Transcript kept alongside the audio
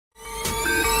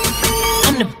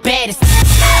the baddest.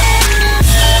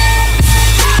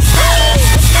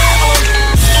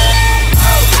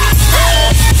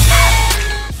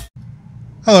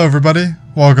 Hello everybody,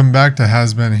 welcome back to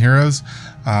Has Been Heroes.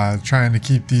 Trying to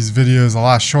keep these videos a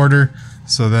lot shorter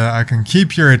so that I can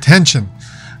keep your attention.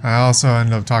 I also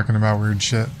end up talking about weird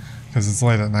shit because it's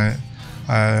late at night.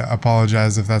 I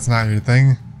apologize if that's not your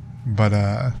thing, but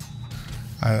I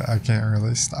can't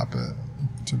really stop it,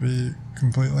 to be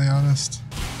completely honest.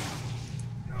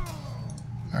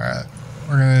 Alright,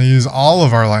 we're gonna use all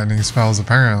of our lightning spells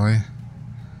apparently.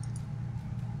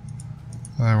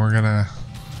 And then we're gonna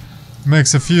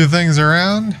mix a few things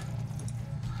around.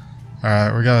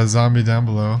 Alright, we got a zombie down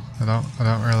below. I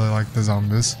don't really like the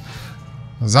zombies.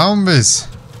 Zombies!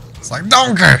 It's like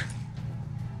donkey! I'm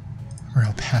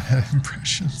real bad at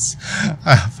impressions.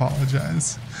 I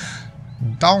apologize.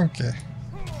 Donkey.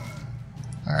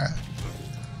 Alright.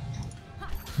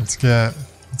 Let's get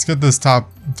this top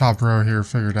row here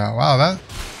figured out. Wow,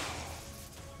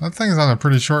 that thing's on a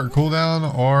pretty short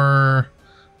cooldown, or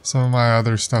some of my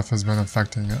other stuff has been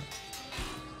affecting it.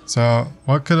 So,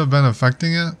 what could have been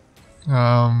affecting it?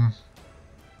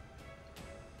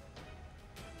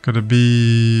 Could it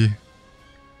be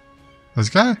this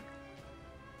guy?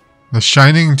 The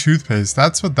shining toothpaste.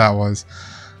 That's what that was.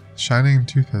 Shining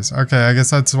toothpaste. Okay, I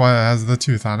guess that's why it has the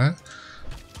tooth on it.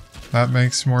 That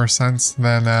makes more sense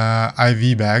than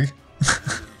IV bag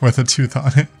with a tooth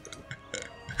on it.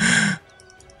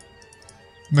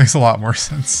 Makes a lot more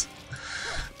sense.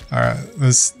 Alright,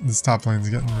 this top lane's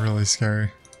getting really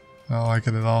scary. I don't like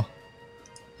it at all.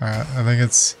 Alright, I think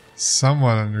it's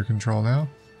somewhat under control now.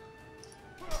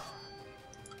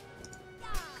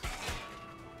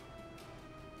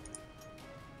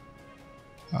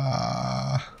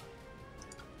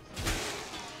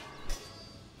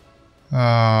 Oh,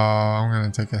 I'm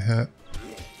gonna take a hit.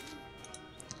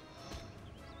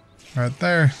 Right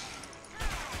there.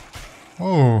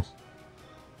 Whoa.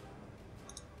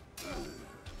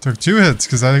 Took 2 hits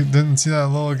because I didn't see that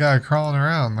little guy crawling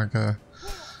around like a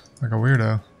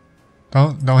weirdo.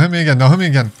 Don't hit me again. Don't hit me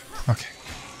again. Okay.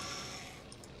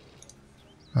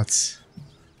 It's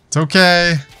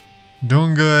okay.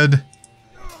 Doing good.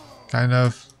 Kind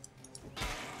of.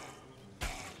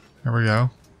 There we go.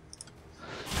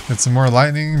 Get some more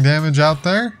lightning damage out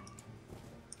there.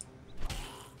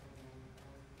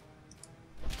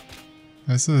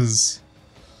 This is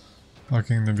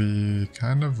looking to be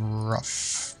kind of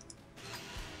rough.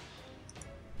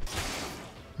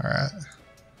 Alright.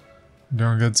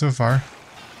 Doing good so far.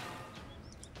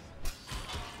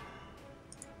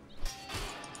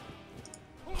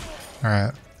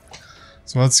 Alright.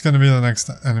 So what's going to be the next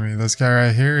enemy? This guy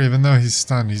right here, even though he's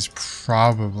stunned, he's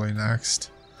probably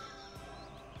next.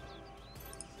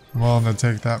 I'm willing to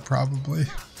take that probably.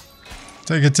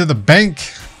 Take it to the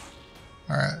bank!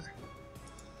 Alright.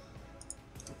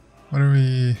 What are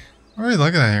we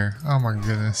looking at here? Oh my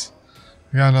goodness.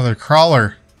 We got another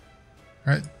crawler.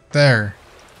 Right there.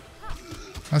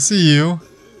 I see you.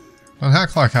 On Hack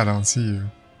Clock, I don't see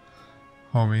you.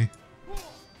 Homie.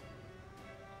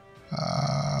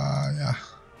 Yeah.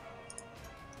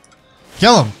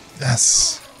 Kill him!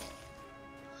 Yes!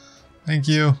 Thank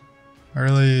you. I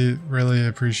really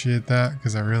appreciate that,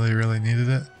 because I really needed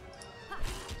it.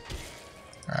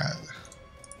 Alright.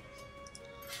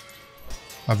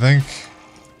 I think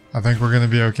we're gonna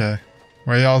be okay.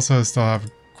 We also still have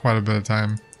quite a bit of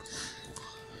time.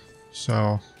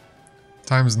 So,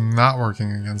 time's not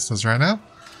working against us right now.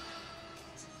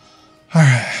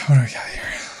 Alright, what do we got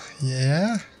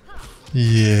here?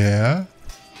 Yeah.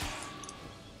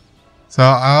 So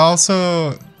I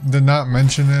also did not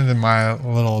mention it in my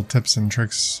little tips and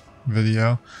tricks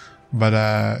video,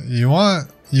 but you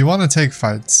want to take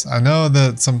fights. I know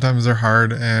that sometimes they're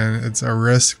hard and it's a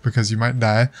risk because you might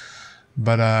die,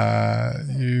 but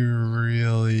you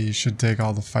really should take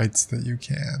all the fights that you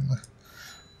can.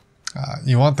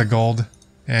 You want the gold,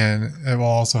 and it will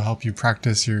also help you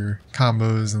practice your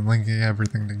combos and linking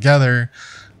everything together,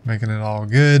 making it all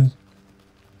good.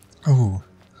 Oh,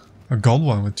 a gold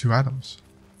one with 2 items.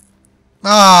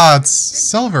 Ah, it's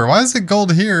silver. Why is it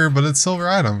gold here, but it's silver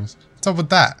items? What's up with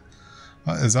that?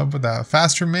 What is up with that?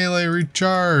 Faster melee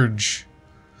recharge.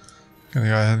 Gonna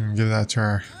go ahead and give that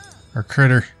to our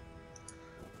critter.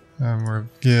 And we'll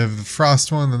give the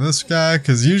frost one to this guy,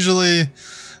 because usually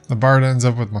the bard ends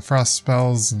up with my frost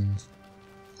spells and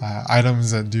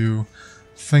items that do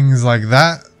things like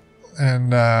that.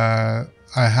 And I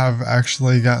have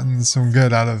actually gotten some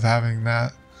good out of having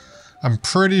that. I'm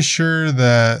pretty sure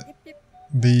that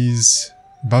these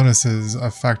bonuses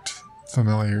affect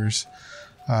familiars.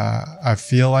 I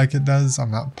feel like it does. I'm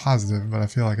not positive, but I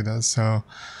feel like it does. So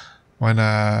when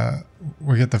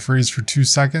we get the freeze for 2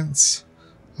 seconds,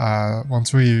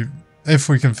 if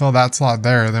we can fill that slot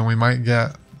there, then we might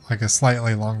get like a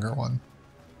slightly longer one.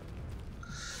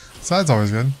 So that's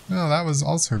always good. No, that was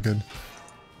also good.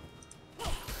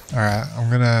 Alright, I'm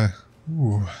gonna...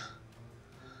 Ooh.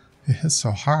 He hits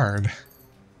so hard.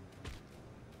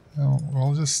 Oh,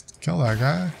 we'll just kill that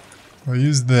guy. We'll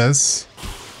use this.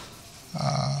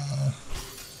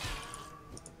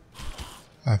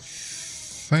 I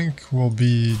think we'll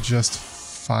be just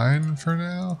fine for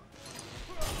now.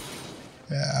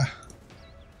 Yeah.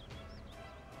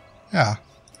 Yeah.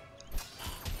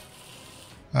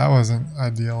 That wasn't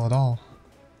ideal at all.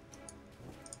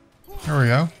 There we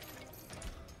go.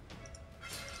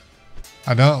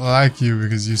 I don't like you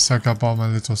because you suck up all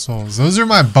my little souls. Those are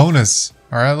my bonus.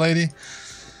 Alright, lady?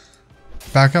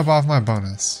 Back up off my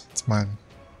bonus. It's mine.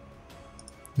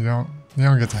 You don't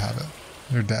get to have it.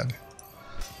 You're dead.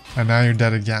 And now you're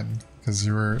dead again. Because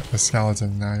you were a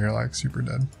skeleton. Now you're like super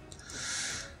dead.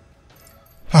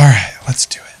 Alright, let's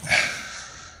do it.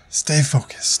 Stay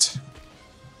focused.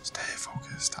 Stay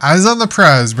focused. Eyes on the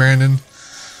prize, Brandon.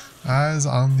 Eyes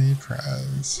on the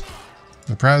prize.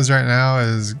 The prize right now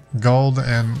is gold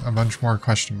and a bunch more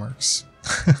question marks.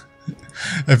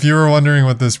 If you were wondering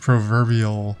what this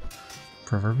proverbially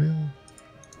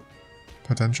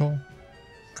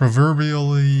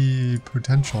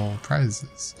potential prize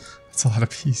is, that's a lot of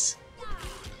peace.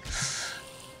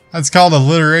 That's called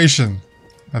alliteration,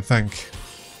 I think.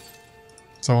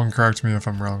 Someone correct me if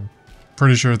I'm wrong.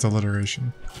 Pretty sure it's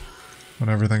alliteration, when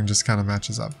everything just kind of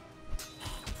matches up.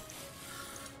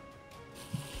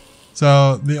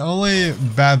 So the only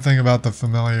bad thing about the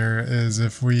familiar is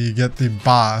if we get the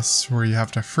boss where you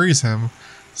have to freeze him,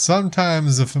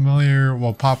 sometimes the familiar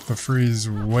will pop the freeze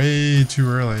way too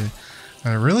early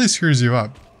and it really screws you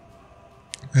up.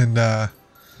 And yeah,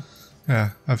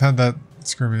 I've had that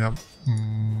screw me up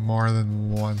more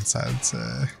than once, I'd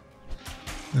say.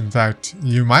 In fact,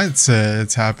 you might say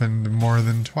it's happened more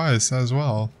than twice as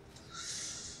well.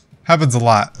 Happens a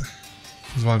lot,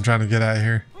 is what I'm trying to get at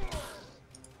here.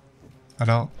 I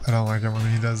don't like it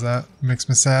when he does that. It makes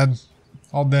me sad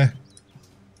all day. I'm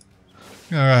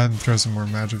gonna go ahead and throw some more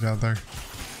magic out there.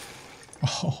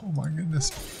 Oh my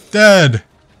goodness. Dead!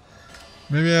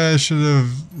 Maybe I should have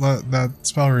let that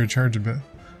spell recharge a bit.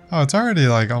 Oh, it's already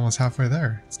like almost halfway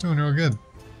there. It's doing real good.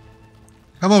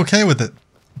 I'm okay with it.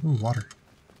 Ooh, water.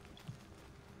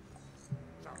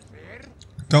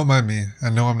 Don't mind me. I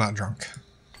know I'm not drunk.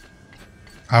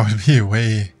 I would be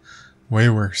way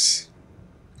worse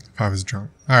if I was drunk.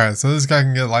 Alright, so this guy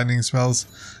can get lightning spells.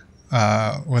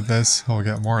 With this, he'll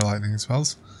get more lightning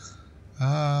spells. Do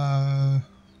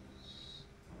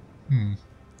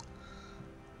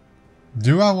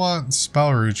I want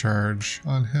spell recharge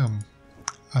on him?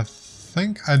 I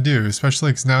think I do,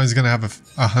 especially because now he's going to have a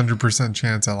 100%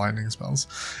 chance at lightning spells.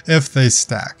 If they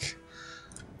stack.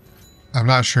 I'm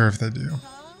not sure if they do.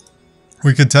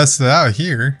 We could test it out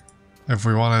here if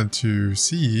we wanted to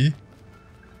see.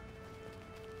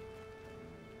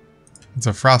 It's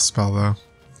a frost spell though.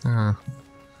 Why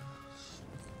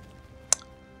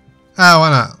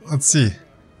not? Let's see.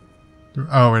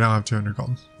 Oh, we don't have 200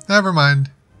 gold. Never mind.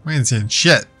 We ain't seeing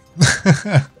shit.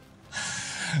 We're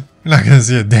not gonna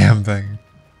see a damn thing.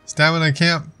 Stamina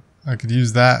camp. I could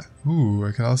use that. Ooh,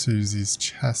 I could also use these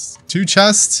chests. 2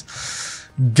 chests?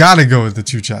 Gotta go with the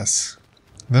 2 chests.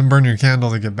 Then burn your candle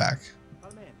to get back.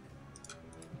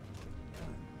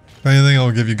 If anything,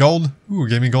 it'll give you gold. Ooh,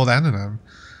 gave me gold and an item.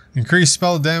 Increase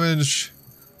spell damage.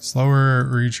 Slower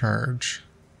recharge.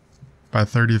 By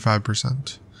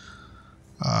 35%.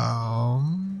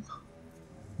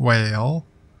 Whale.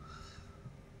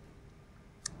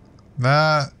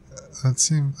 That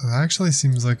actually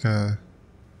seems like a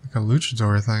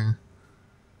luchador thing.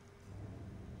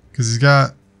 Cause he's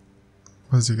got,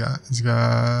 what does he got? He's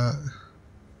got,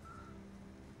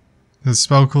 his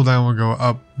spell cooldown will go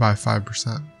up by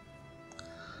 5%.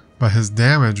 But his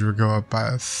damage would go up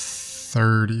by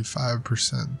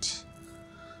 35%.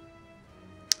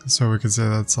 So we could say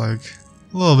that's like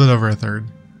a little bit over a third.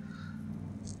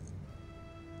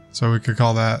 So we could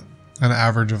call that an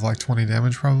average of like 20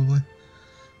 damage probably.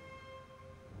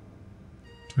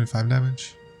 25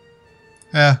 damage.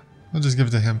 Yeah, we'll just give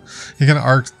it to him. He can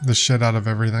arc the shit out of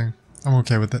everything. I'm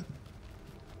okay with it.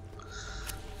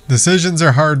 Decisions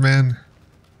are hard, man.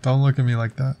 Don't look at me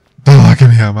like that. Don't look at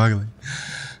me, I'm ugly.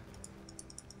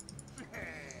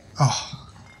 Oh.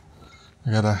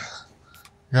 I gotta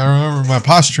remember my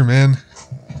posture, man.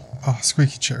 Oh,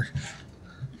 squeaky chair.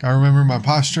 Gotta remember my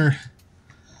posture.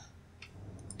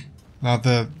 Not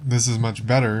that this is much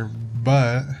better,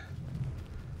 but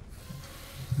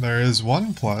there is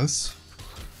one plus.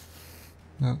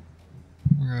 Oh,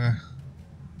 I'm gonna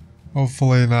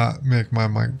hopefully not make my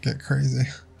mic get crazy.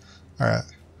 Alright.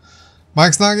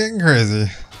 Mic's not getting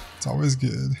crazy. It's always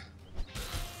good.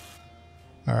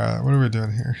 Alright, what are we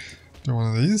doing here? Do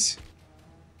one of these?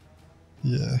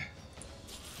 Yeah.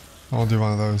 I'll do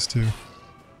one of those too.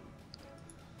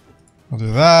 I'll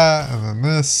do that, and then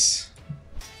this.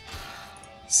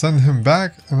 Send him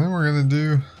back, and then we're gonna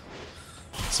do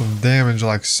some damage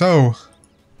like so.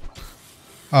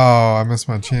 Oh, I missed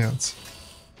my chance.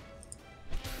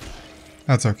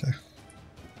 That's okay.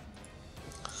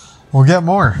 We'll get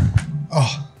more.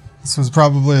 Oh, this was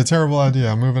probably a terrible idea.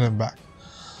 I'm moving it back.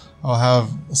 I'll have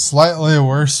slightly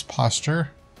worse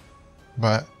posture,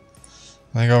 but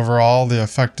I think overall the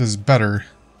effect is better.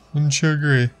 Wouldn't you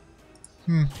agree?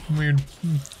 Weird.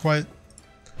 Quite.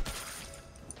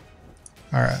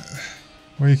 Alright.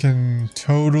 We can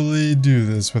totally do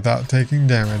this without taking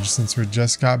damage since we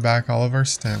just got back all of our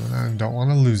stamina and don't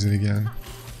want to lose it again.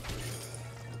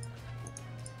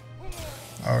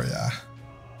 Oh yeah.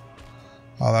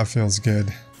 Oh, that feels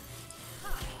good.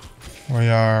 We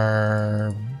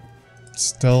are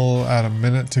still at a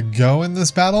minute to go in this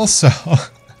battle, so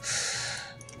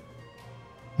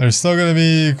there's still going to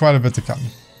be quite a bit to come.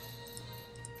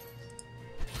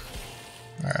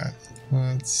 Alright,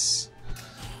 let's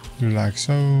do like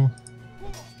so.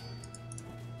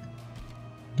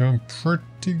 Doing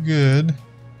pretty good.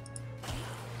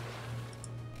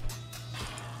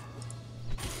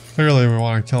 Clearly we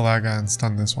want to kill that guy and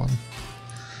stun this one.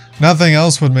 Nothing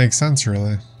else would make sense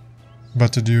really,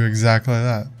 but to do exactly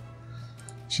that.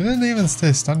 She didn't even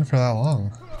stay stunned for that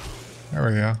long. There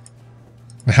we go.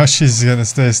 Now she's gonna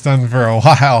stay stunned for a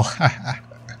while.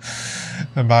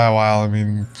 And by a while I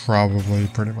mean probably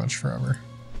pretty much forever.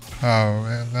 Oh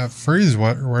man, that freeze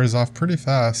wears off pretty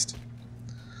fast.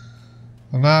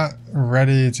 I'm not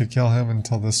ready to kill him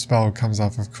until this spell comes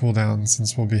off of cooldown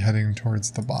since we'll be heading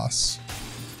towards the boss.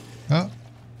 Oh,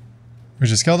 we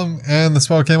just killed him and the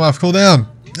spell came off cooldown.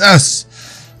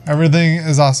 Yes! Everything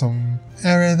is awesome.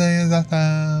 Everything is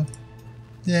awesome.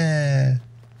 Yeah.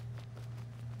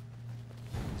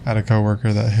 I had a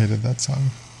coworker that hated that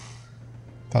song.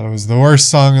 Thought it was the worst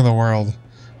song in the world.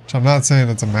 Which I'm not saying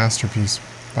it's a masterpiece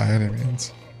by any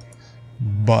means.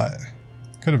 But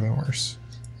could have been worse.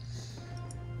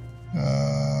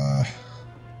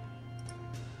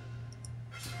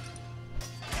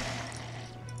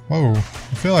 Whoa,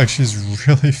 I feel like she's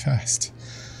really fast.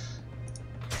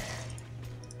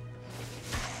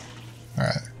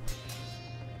 Alright.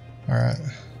 Alright.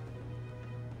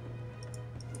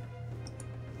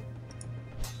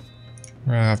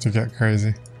 We're gonna have to get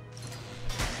crazy.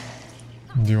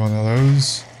 Do one of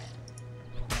those.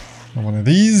 And one of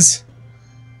these.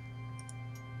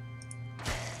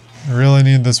 I really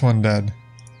need this one dead.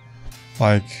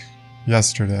 Like,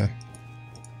 yesterday.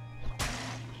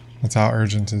 That's how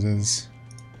urgent it is.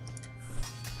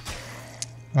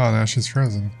 Oh, now she's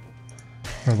frozen.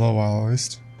 For a little while, at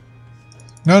least.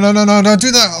 No, no, no, no, don't do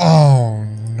that! Oh,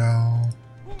 no.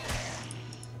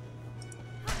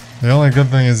 The only good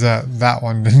thing is that that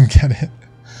one didn't get it.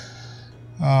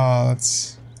 Oh,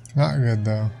 that's not good,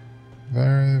 though.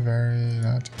 Very, very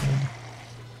not good.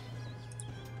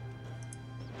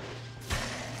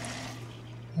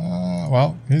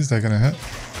 Well, he's taking a hit.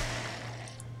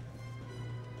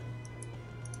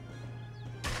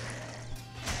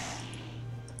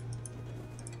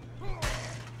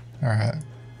 Alright.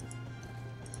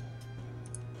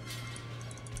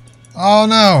 Oh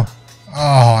no!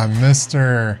 Oh, I missed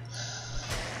her.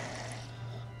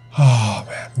 Oh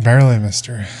man, barely missed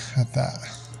her at that.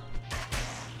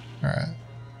 Alright.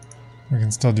 We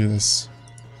can still do this.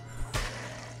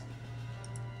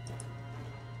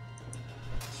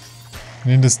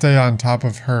 We need to stay on top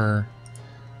of her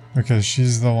because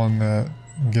she's the one that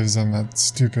gives them that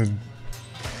stupid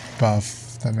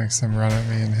buff that makes them run at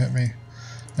me and hit me.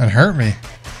 And hurt me.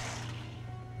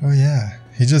 Oh yeah,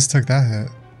 he just took that hit.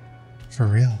 For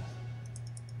real.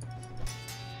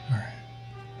 Alright.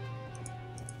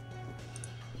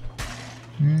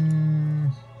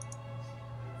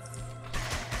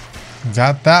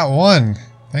 Got that one.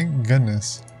 Thank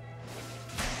goodness.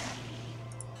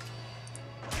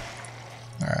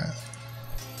 Alright.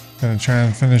 Gonna try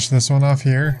and finish this one off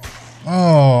here. Oh,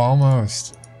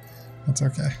 almost. That's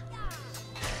okay.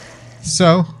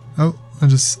 So, oh, I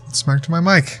just smacked my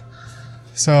mic.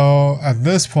 So, at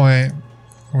this point,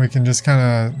 we can just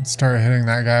kind of start hitting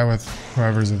that guy with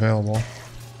whoever's available.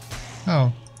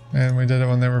 Oh, and we did it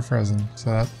when they were frozen,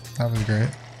 so that was great.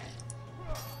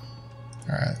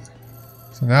 Alright.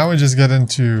 So now we just get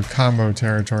into combo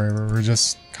territory where we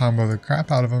just combo the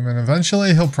crap out of him, and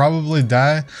eventually he'll probably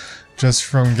die just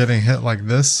from getting hit like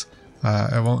this.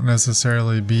 It won't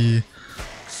necessarily be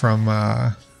from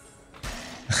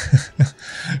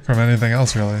from anything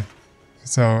else really.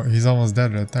 So he's almost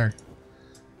dead right there.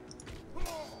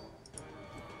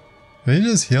 Did he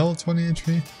just heal 20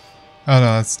 HP? Oh no,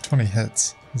 that's 20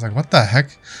 hits. I was like, what the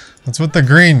heck? What's with the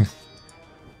green?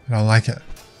 I don't like it.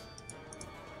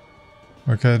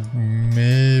 We could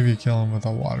maybe kill him with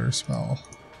a water spell.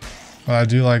 But I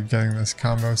do like getting this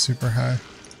combo super high.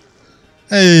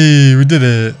 Hey, we did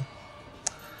it!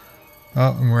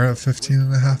 Oh, and we're at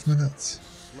 15.5 minutes.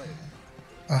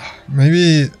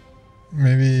 Maybe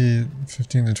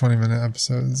 15 to 20 minute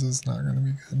episodes is not going to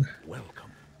be good.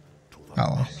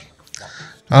 Oh well.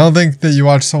 I don't think that you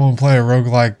watch someone play a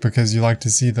roguelike because you like to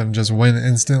see them just win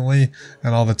instantly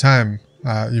and all the time.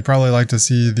 You probably like to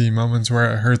see the moments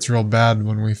where it hurts real bad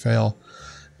when we fail.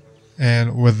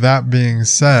 And with that being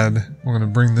said, we're going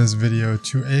to bring this video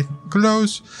to a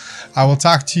close. I will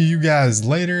talk to you guys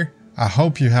later. I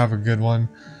hope you have a good one.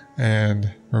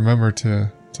 And remember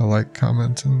to like,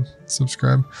 comment, and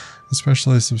subscribe.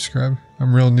 Especially subscribe.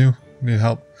 I'm real new. Need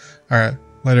help. Alright.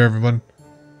 Later, everyone.